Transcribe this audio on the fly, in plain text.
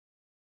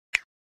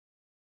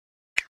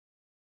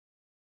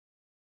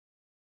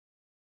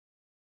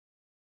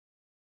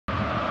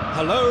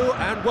Hello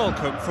and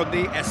welcome from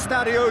the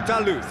Estadio da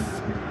Luz.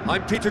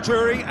 I'm Peter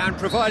Drury, and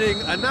providing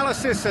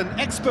analysis and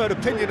expert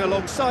opinion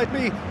alongside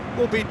me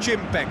will be Jim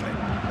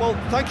Beglin. Well,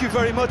 thank you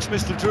very much,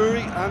 Mr.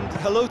 Drury, and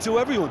hello to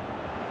everyone.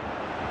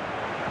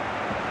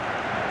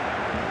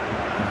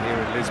 Here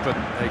in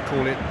Lisbon, they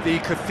call it the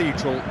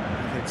Cathedral.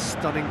 With its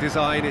stunning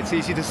design, it's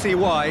easy to see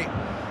why.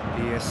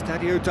 The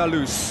Estadio da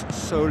Luz,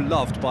 so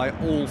loved by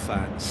all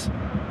fans.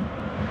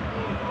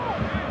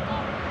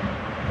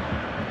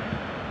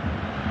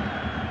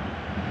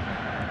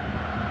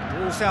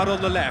 Ball's out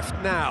on the left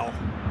now.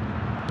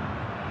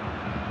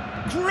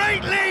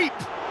 Great leap!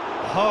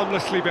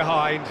 Harmlessly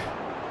behind.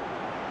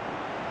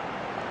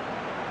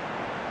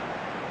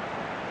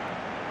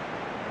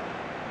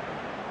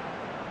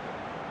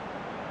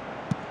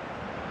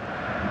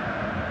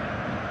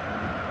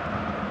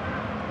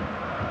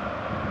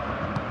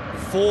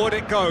 Forward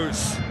it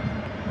goes.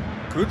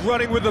 Good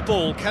running with the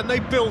ball. Can they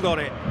build on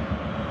it?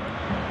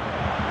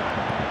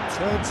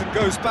 Turns and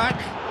goes back.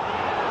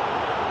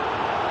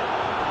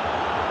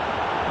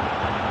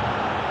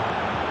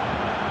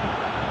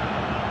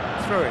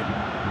 Throw in.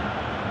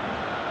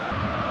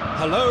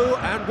 Hello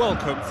and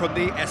welcome from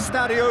the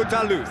Estadio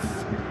da Luz.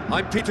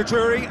 I'm Peter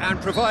Drury, and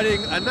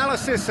providing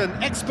analysis and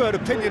expert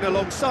opinion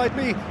alongside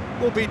me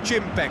will be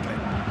Jim Beglin.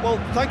 Well,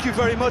 thank you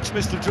very much,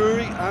 Mr.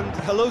 Drury, and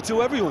hello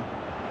to everyone.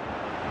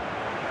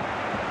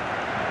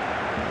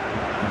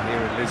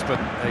 Here in Lisbon,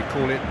 they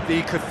call it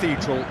the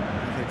Cathedral.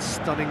 With its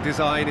stunning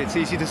design, it's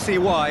easy to see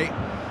why.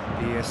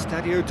 The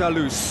Estadio da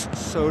Luz,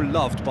 so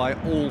loved by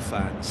all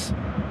fans.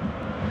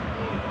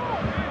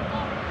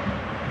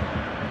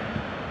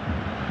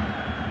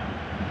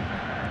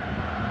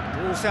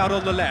 Ball's out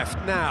on the left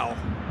now.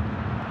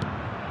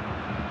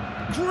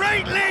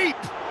 Great leap!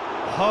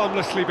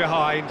 Harmlessly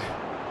behind.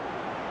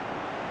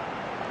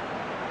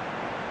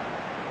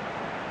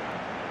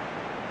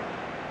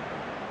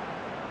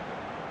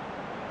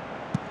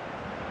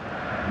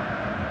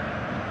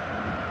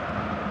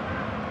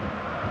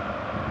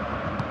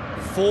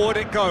 Forward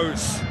it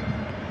goes.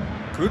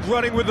 Good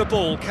running with the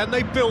ball. Can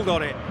they build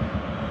on it?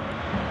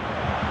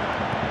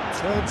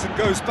 Turns and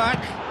goes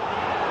back.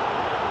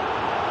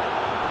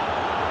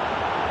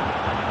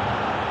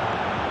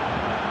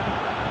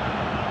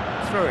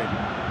 Throw in.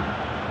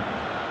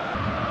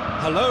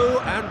 Hello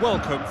and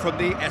welcome from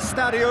the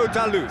Estadio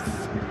da Luz.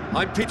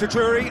 I'm Peter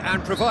Drury,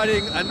 and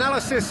providing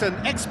analysis and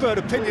expert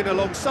opinion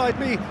alongside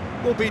me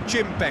will be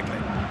Jim Beglin.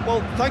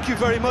 Well, thank you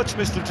very much,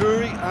 Mr.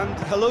 Drury, and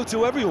hello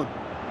to everyone.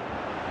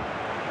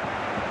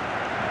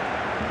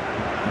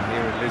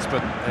 Here in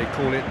Lisbon, they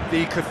call it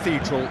the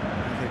Cathedral.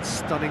 With its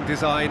stunning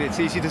design, it's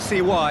easy to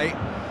see why.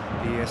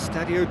 The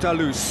Estadio da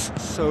Luz,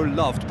 so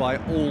loved by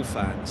all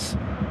fans.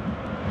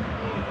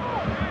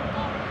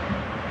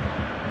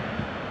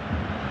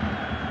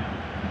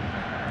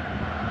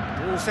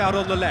 Ball's out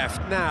on the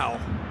left now.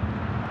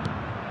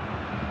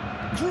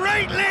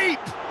 Great leap!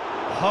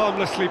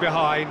 Harmlessly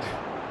behind.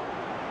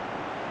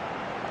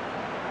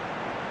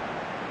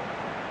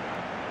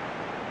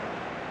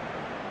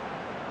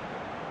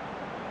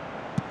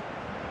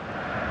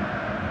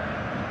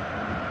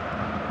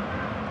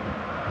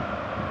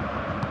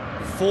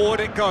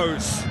 Forward it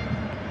goes.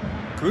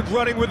 Good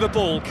running with the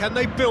ball. Can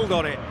they build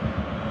on it?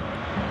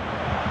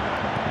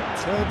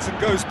 Turns and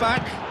goes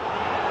back.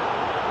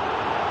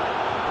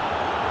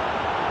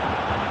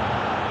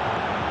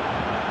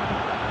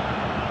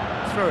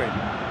 Throw in.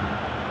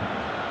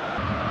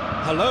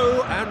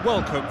 Hello and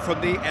welcome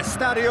from the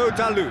Estadio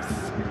da Luz.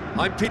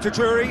 I'm Peter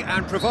Drury,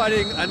 and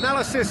providing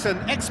analysis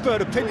and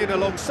expert opinion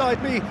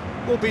alongside me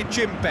will be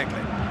Jim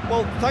Beglin.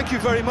 Well, thank you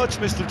very much,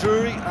 Mr.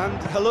 Drury,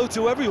 and hello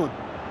to everyone.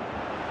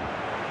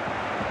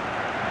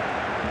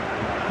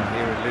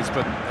 Here in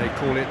Lisbon, they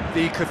call it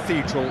the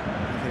Cathedral.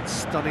 With its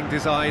stunning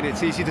design,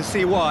 it's easy to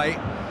see why.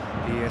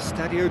 The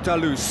Estadio da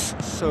Luz,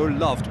 so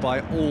loved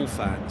by all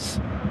fans.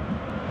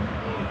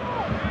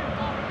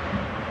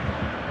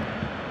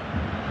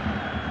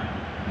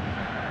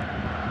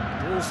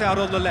 Ball's out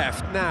on the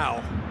left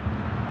now.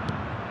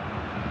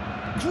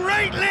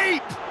 Great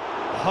leap!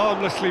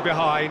 Harmlessly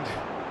behind.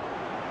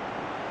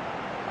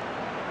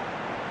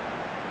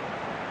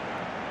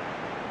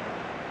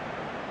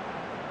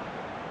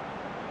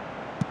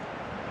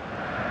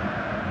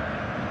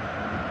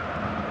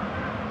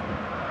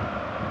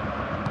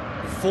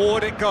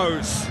 Forward it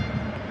goes.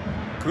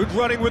 Good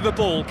running with the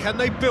ball. Can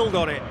they build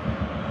on it?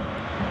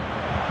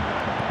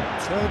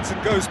 Turns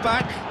and goes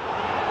back.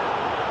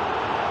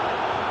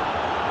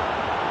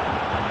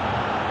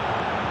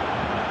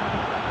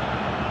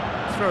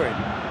 Throw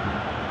in.